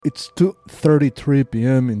It's 2:33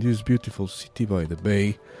 p.m. in this beautiful city by the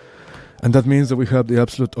bay. And that means that we have the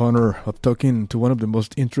absolute honor of talking to one of the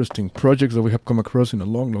most interesting projects that we have come across in a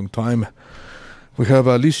long, long time. We have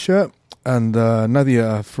Alicia and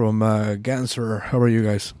Nadia from Ganser. How are you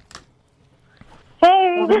guys?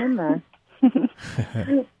 Hey!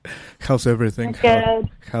 How's everything? Good.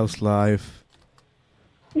 How's life?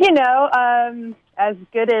 You know, as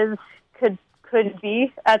good as could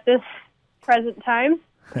be at this present time.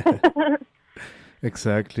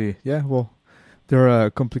 Exactly. Yeah, well, there are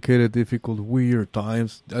complicated, difficult, weird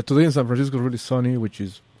times. Today in San Francisco is really sunny, which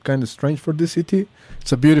is kind of strange for this city.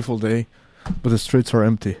 It's a beautiful day, but the streets are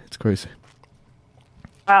empty. It's crazy.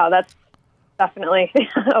 Wow, that's definitely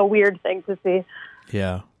a weird thing to see.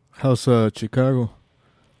 Yeah. How's Chicago?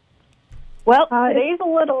 Well, today's a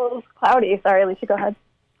little cloudy. Sorry, Alicia, go ahead.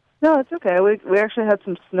 No, it's okay. We actually had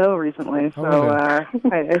some snow recently, so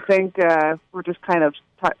I think we're just kind of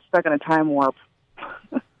stuck in a time warp.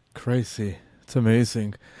 Crazy. It's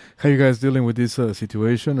amazing. How are you guys dealing with this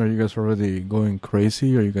situation? Are you guys already going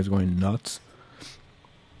crazy? Are you guys going nuts?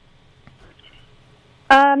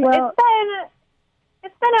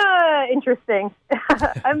 It's been interesting.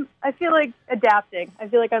 I feel like adapting. I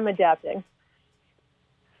feel like I'm adapting.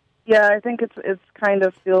 Yeah, I think it's kind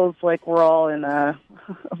of feels like we're all in a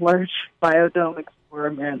large biodome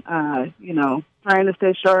experiment. Trying to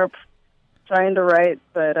stay sharp, trying to write,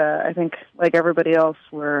 but I think like everybody else,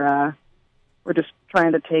 we're just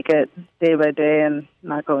trying to take it day by day and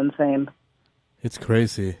not go insane. It's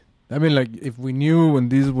crazy. I mean, like if we knew when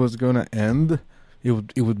this was gonna end, it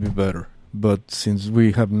would be better. But since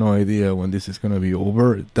we have no idea when this is gonna be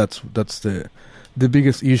over, that's the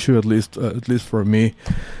biggest issue, at least for me.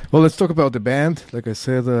 Well, let's talk about the band. Like I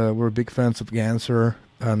said, we're big fans of Ganser,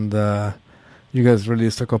 and you guys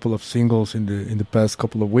released a couple of singles in the past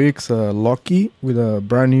couple of weeks. Lucky, with a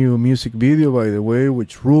brand new music video, by the way,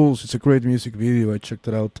 which rules. It's a great music video. I checked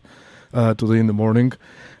it out today in the morning.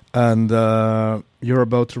 And you're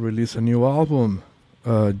about to release a new album,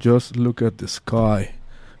 Just Look at the Sky,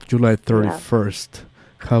 July 31st.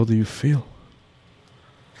 Yeah. How do you feel?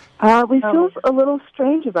 We feel a little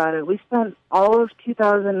strange about it. We spent all of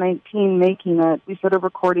 2019 making it. We started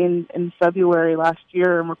recording in February last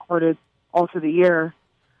year and recorded all through the year.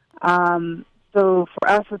 So for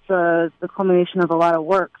us, it's the culmination of a lot of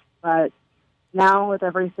work. But now with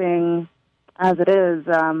everything as it is,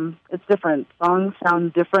 it's different. Songs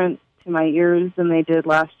sound different to my ears than they did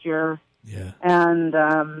last year. Yeah. And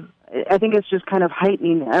I think it's just kind of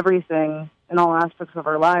heightening everything in all aspects of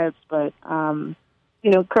our lives. But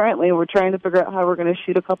currently we're trying to figure out how we're going to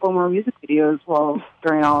shoot a couple more music videos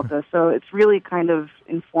during all of this. So it's really kind of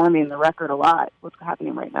informing the record a lot, what's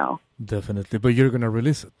happening right now. Definitely. But you're going to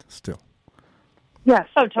release it still? Yes.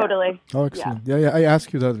 Oh, totally. Oh, excellent. Yeah. I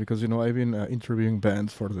ask you that because, I've been interviewing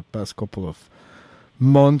bands for the past couple of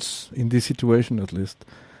months, in this situation at least.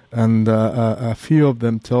 And a few of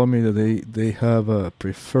them tell me that they have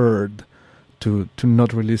preferred to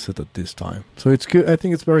not release it at this time. So it's good. I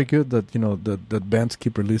think it's very good that that bands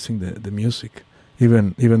keep releasing the music,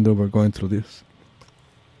 even though we're going through this.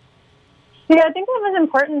 Yeah, I think it was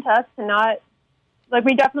important to us to not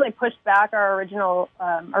we definitely pushed back our original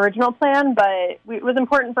plan, but it was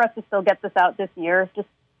important for us to still get this out this year, just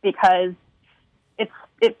because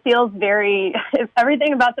it feels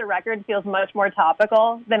everything about the record feels much more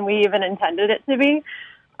topical than we even intended it to be.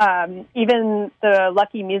 Even the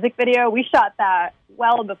Lucky music video, we shot that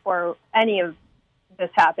well before any of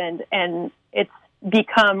this happened, and it's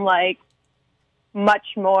become much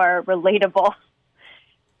more relatable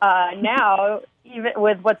now, even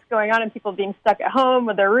with what's going on and people being stuck at home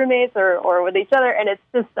with their roommates or with each other. And it's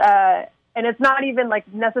just, and it's not even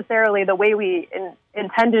necessarily the way we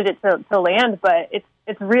intended it to land, but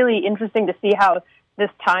it's really interesting to see how this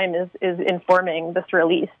time is informing this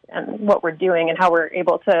release and what we're doing and how we're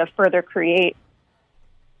able to further create.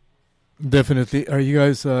 Definitely. Are you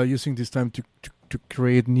guys using this time to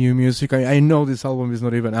create new music? I know this album is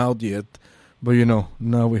not even out yet, but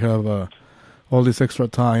now we have all this extra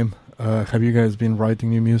time. Have you guys been writing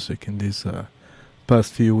new music in these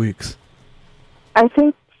past few weeks? I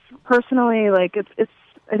think personally, it's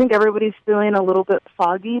I think everybody's feeling a little bit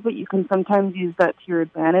foggy, but you can sometimes use that to your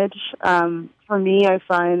advantage. For me, I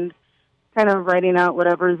find kind of writing out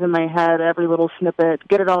whatever's in my head, every little snippet,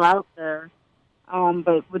 get it all out there,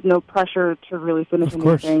 but with no pressure to really finish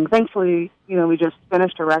anything. Thankfully, we just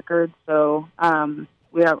finished a record, so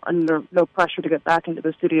we are under no pressure to get back into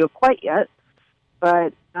the studio quite yet.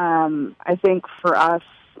 But I think for us,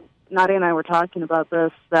 Nadia and I were talking about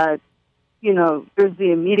this, that, there's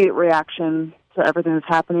the immediate reaction to everything that's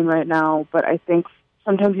happening right now, but I think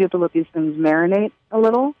sometimes you have to let these things marinate a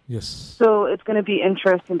little. Yes. So it's going to be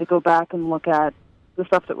interesting to go back and look at the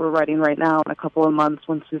stuff that we're writing right now in a couple of months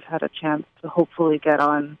once we've had a chance to hopefully get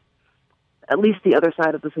on at least the other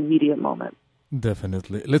side of this immediate moment.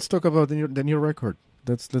 Definitely. Let's talk about the new record.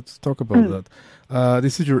 Let's talk about that.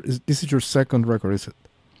 This is your second record, is it?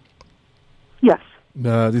 Yes.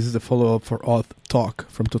 This is the follow-up for Odd Talk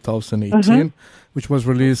from 2018, which was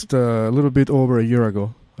released a little bit over a year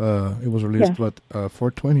ago. It was released,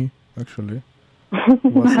 4/20, actually.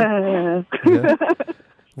 Was it?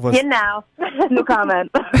 Yeah. Now. No comment.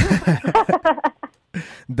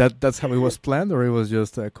 That's how it was planned, or it was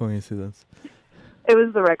just a coincidence? It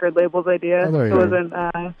was the record label's idea. Oh, it wasn't.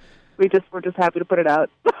 We're just happy to put it out.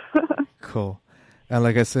 Cool. And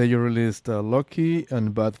like I said, you released Lucky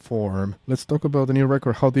and Bad Form. Let's talk about the new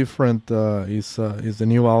record. How different is the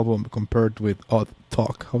new album compared with Odd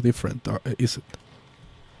Talk? How different is it?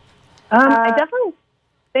 I definitely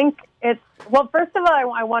think it's, well, first of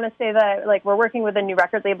all, I want to say that like we're working with a new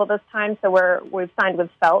record label this time, so we've signed with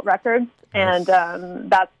Felt Records, and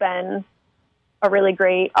that's been a really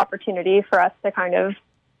great opportunity for us to kind of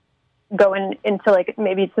go into like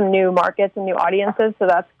maybe some new markets and new audiences, so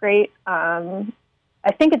that's great.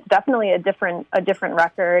 I think it's definitely a different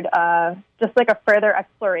record, just like a further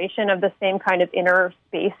exploration of the same kind of inner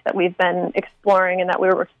space that we've been exploring and that we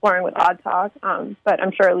were exploring with Odd Talk. But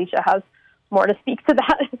I'm sure Alicia has more to speak to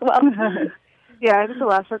that as well. Yeah, I think the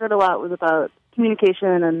last record a lot was about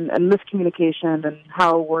communication and miscommunication and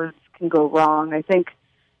how words can go wrong. I think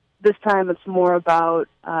this time it's more about,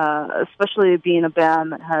 especially being a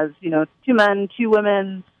band that has, 2 men, 2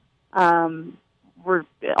 women, we're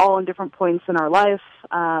all in different points in our life.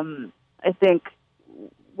 I think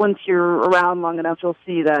once you're around long enough, you'll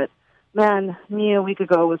see that, man, me a week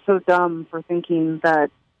ago was so dumb for thinking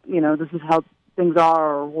that, this is how things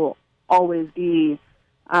are or will always be.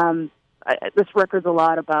 This record's a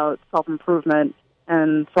lot about self-improvement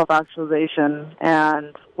and self-actualization,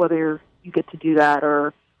 and whether you get to do that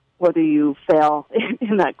or whether you fail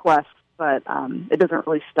in that quest, but it doesn't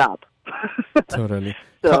really stop. Totally.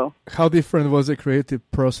 So, how different was the creative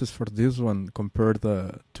process for this one compared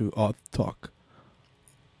to Odd Talk?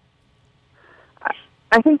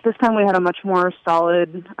 I think this time we had a much more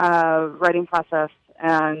solid writing process,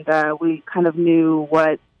 and we kind of knew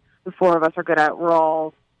what the 4 of us are good at. We're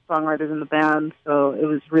all songwriters in the band, so it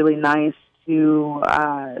was really nice to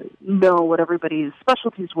know what everybody's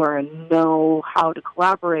specialties were and know how to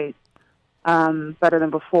collaborate better than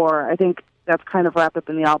before. I think that's kind of wrapped up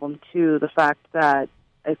in the album, too, the fact that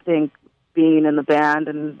I think being in the band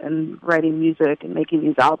and writing music and making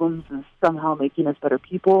these albums is somehow making us better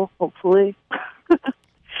people, hopefully.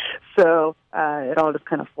 So it all just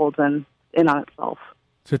kind of folds in on itself.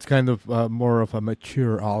 So it's kind of more of a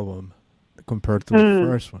mature album compared to the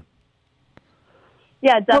first one.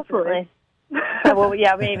 Yeah, definitely. Well,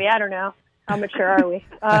 yeah, maybe. I don't know. How mature are we?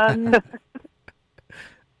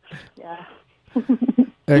 Yeah.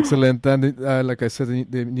 Excellent. And like I said,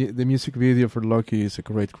 the music video for Lucky is a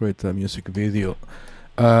great music video.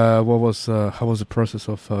 How was the process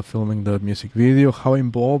of filming the music video? How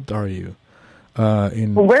involved are you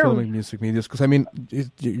in filming music videos? Because I mean,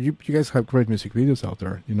 you guys have great music videos out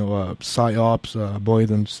there. Psyops,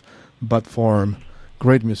 Avoidance, Bad Form,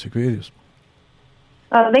 great music videos.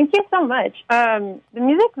 Thank you so much. The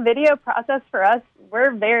music video process for us,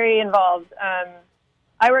 we're very involved.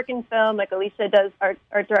 I work in film, like Alicia does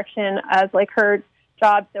art direction as like her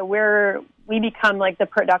job, so we become like the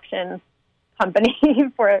production company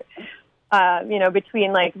for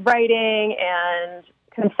between like writing and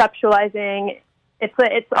conceptualizing.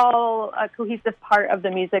 It's all a cohesive part of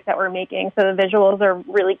the music that we're making. So the visuals are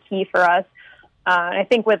really key for us. I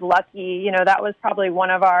think with Lucky, that was probably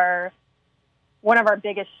one of our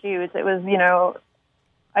biggest shoots. It was,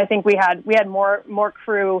 I think we had more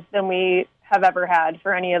crew than we have ever had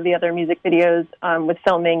for any of the other music videos with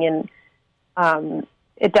filming, and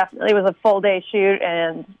it definitely was a full day shoot,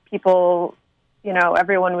 and people,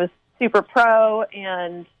 everyone was super pro,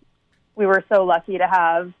 and we were so lucky to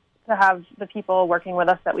have the people working with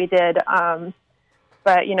us that we did.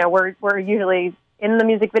 But we're usually in the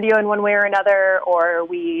music video in one way or another, or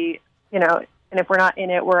we, and if we're not in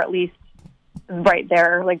it, we're at least right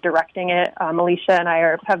there, like directing it. Alicia and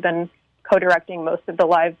I have been co-directing most of the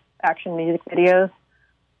live action music videos.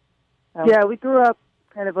 So. Yeah, we grew up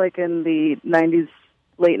kind of like in the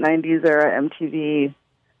late 90s era MTV.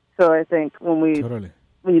 So I think when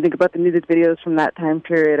you think about the music videos from that time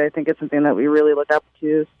period, I think it's something that we really look up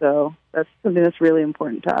to. So that's something that's really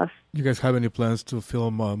important to us. You guys have any plans to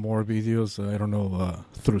film more videos, I don't know,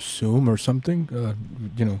 through Zoom or something,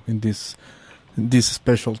 in this these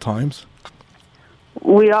special times?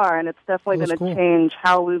 We are, and it's definitely That's going to cool. change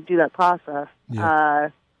how we do that process. Yeah.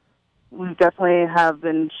 We definitely have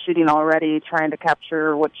been shooting already, trying to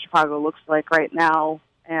capture what Chicago looks like right now,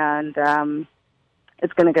 and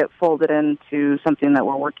it's going to get folded into something that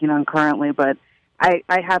we're working on currently. But I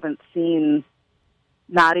haven't seen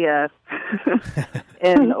Nadia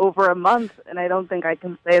in over a month, and I don't think I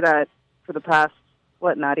can say that for the past,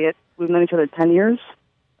 Nadia? We've known each other 10 years?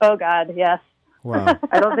 Oh, God, yes. Wow.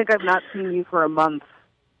 I don't think I've not seen you for a month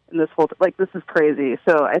in this whole... this is crazy.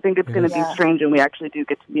 So I think it's going to be strange when we actually do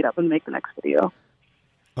get to meet up and make the next video.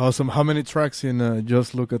 Awesome. How many tracks in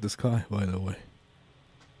Just Look at the Sky, by the way?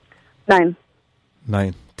 9.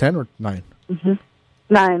 9. 10 or 9? Mm-hmm.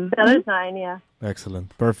 9. The other's 9, yeah.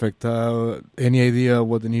 Excellent. Perfect. Any idea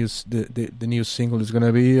what the new single is going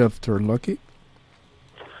to be after Lucky?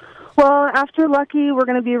 Well, after Lucky, we're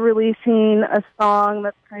going to be releasing a song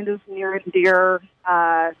that's kind of near and dear.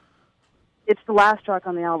 It's the last track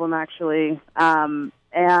on the album, actually. And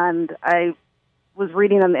I was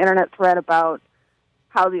reading on the internet thread about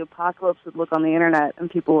how the apocalypse would look on the internet, and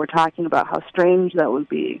people were talking about how strange that would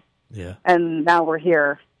be. Yeah. And now we're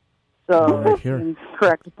here. So it's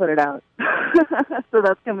correct to put it out. So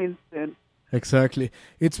that's coming soon. Exactly.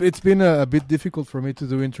 It's been a bit difficult for me to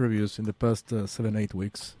do interviews in the past 7-8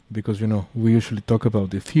 weeks because, we usually talk about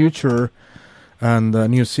the future and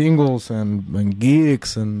new singles and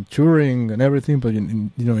gigs and touring and everything. But,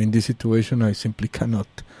 in this situation, I simply cannot,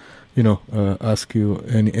 ask you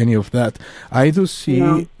any of that. I do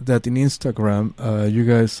see that in Instagram, you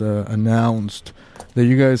guys announced that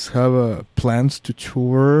you guys have plans to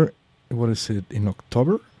tour, what is it, in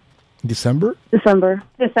October? December? December.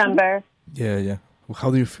 Yeah. Well, how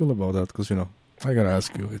do you feel about that? Because, I got to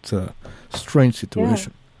ask you, it's a strange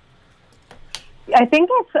situation. Yeah. I think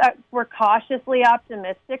we're cautiously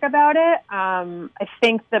optimistic about it. I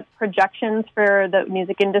think the projections for the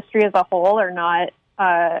music industry as a whole are not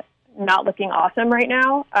looking awesome right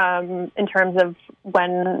now in terms of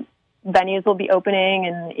when venues will be opening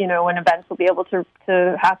and, when events will be able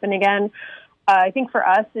to happen again. I think for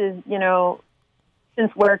us is,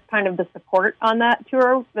 since we're kind of the support on that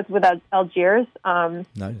tour that's with Algiers.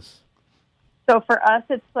 Nice. So for us,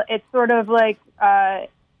 it's sort of like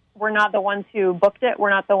we're not the ones who booked it.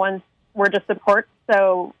 We're just support.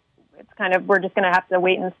 So it's kind of, we're just going to have to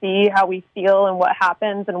wait and see how we feel and what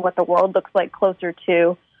happens and what the world looks like closer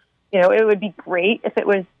to. It would be great if it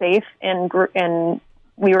was safe and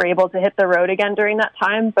we were able to hit the road again during that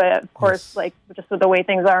time. But of course, just with the way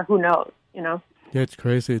things are, who knows, Yeah, it's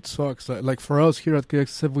crazy. It sucks. Like for us here at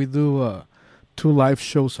KXSF, we do 2 live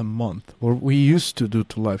shows a month, or we used to do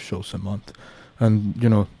 2 live shows a month, and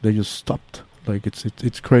they just stopped. Like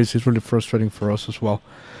it's crazy. It's really frustrating for us as well.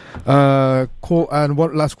 Cool. And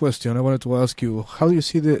one last question I wanted to ask you: how do you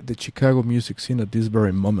see the Chicago music scene at this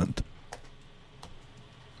very moment?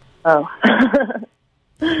 Oh,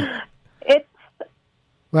 it's.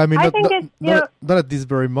 Well, I mean, not at this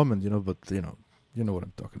very moment, but you know what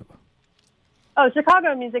I'm talking about. Oh,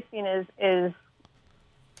 Chicago music scene is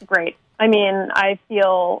great. I mean, I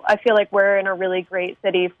feel like we're in a really great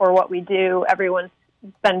city for what we do. Everyone's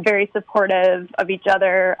been very supportive of each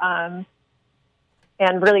other,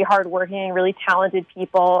 and really hardworking, really talented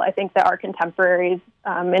people. I think that our contemporaries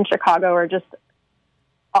in Chicago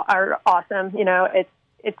are awesome.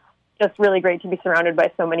 It's just really great to be surrounded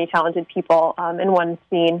by so many talented people in one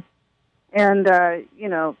scene. And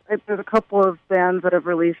there's a couple of bands that have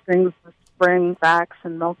released things this spring, Vax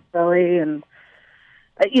and Milk Belly, and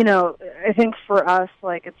I think for us,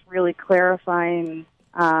 it's really clarifying.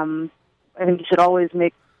 I think you should always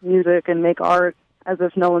make music and make art as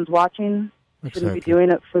if no one's watching. You shouldn't be doing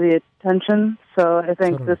it for the attention. So I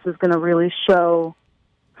think this is going to really show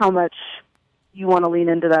how much you want to lean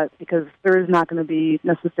into that, because there is not going to be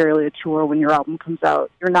necessarily a tour when your album comes out.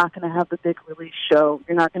 You're not going to have the big release show.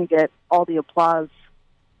 You're not going to get all the applause.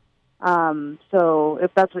 So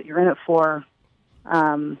if that's what you're in it for,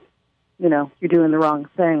 you're doing the wrong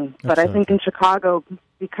thing. But I think in Chicago,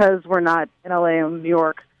 because we're not in LA and New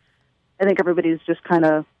York, I think everybody's just kind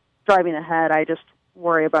of driving ahead. I just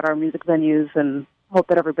worry about our music venues and hope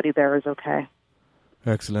that everybody there is okay.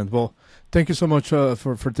 Excellent. Well, thank you so much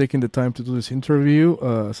for taking the time to do this interview.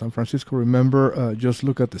 San Francisco, remember, Just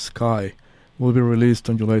Look at the Sky will be released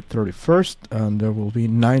on July 31st, and there will be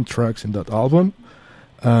 9 tracks in that album.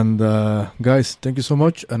 And guys, thank you so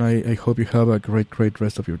much, and I hope you have a great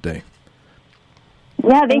rest of your day.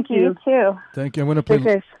 Yeah, thank you. You too. Thank you. I'm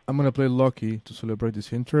gonna play Lucky to celebrate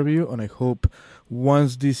this interview, and I hope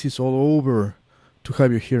once this is all over to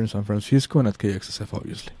have you here in San Francisco and at KXSF,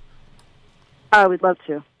 obviously. We'd love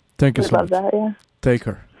to. Thank you We so love much. that. Yeah. Take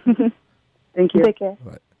care. Thank you. Take care.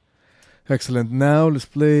 Excellent. Now let's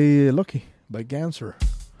play Lucky by Ganser.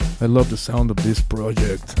 I love the sound of this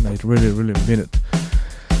project, and I really, really mean it.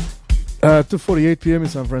 2:48 p.m. in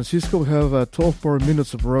San Francisco. We have 12 more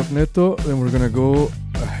minutes of Rock Neto, and we're gonna go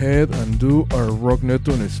ahead and do our Rock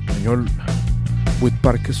Neto en español with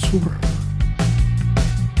Parque Sur.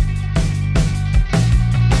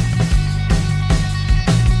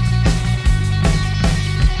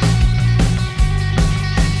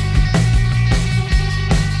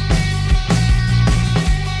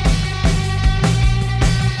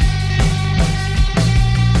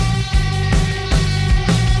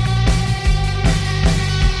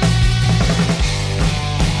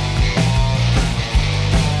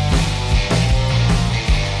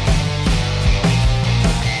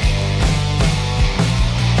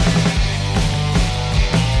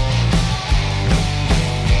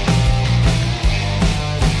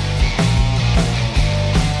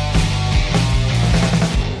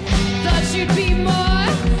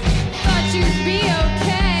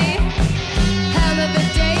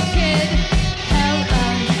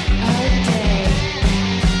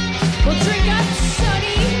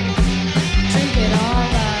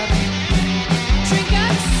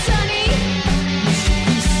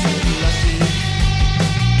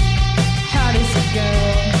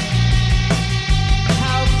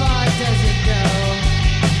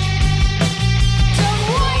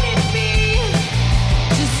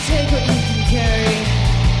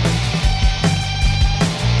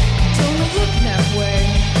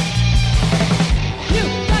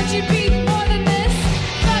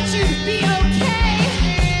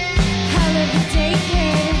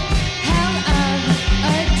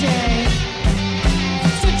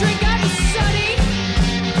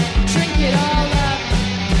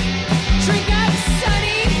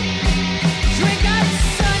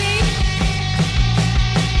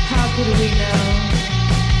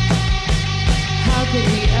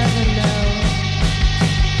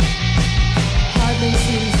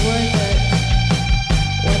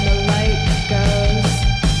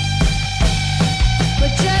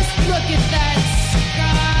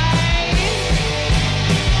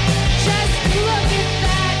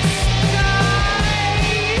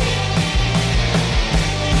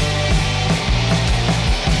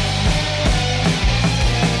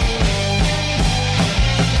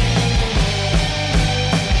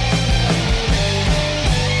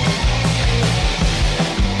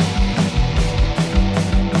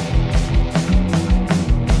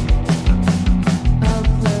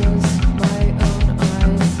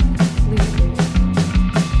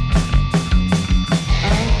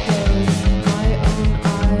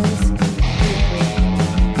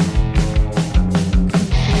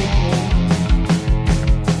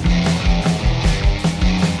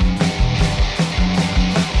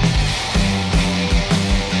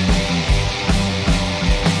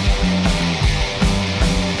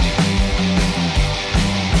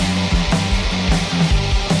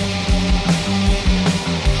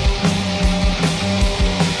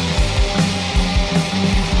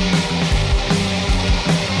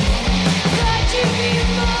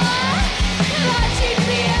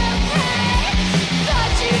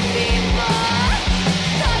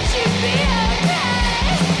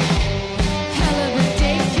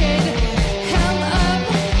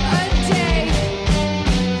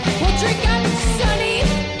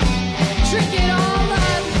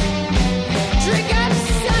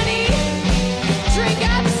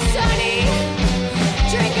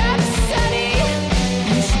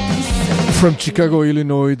 From Chicago,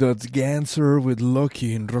 Illinois, that's Ganser with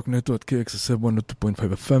Lucky in Rock Neto at KXSF 102.5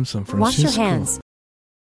 FM San Francisco. Wash your hands.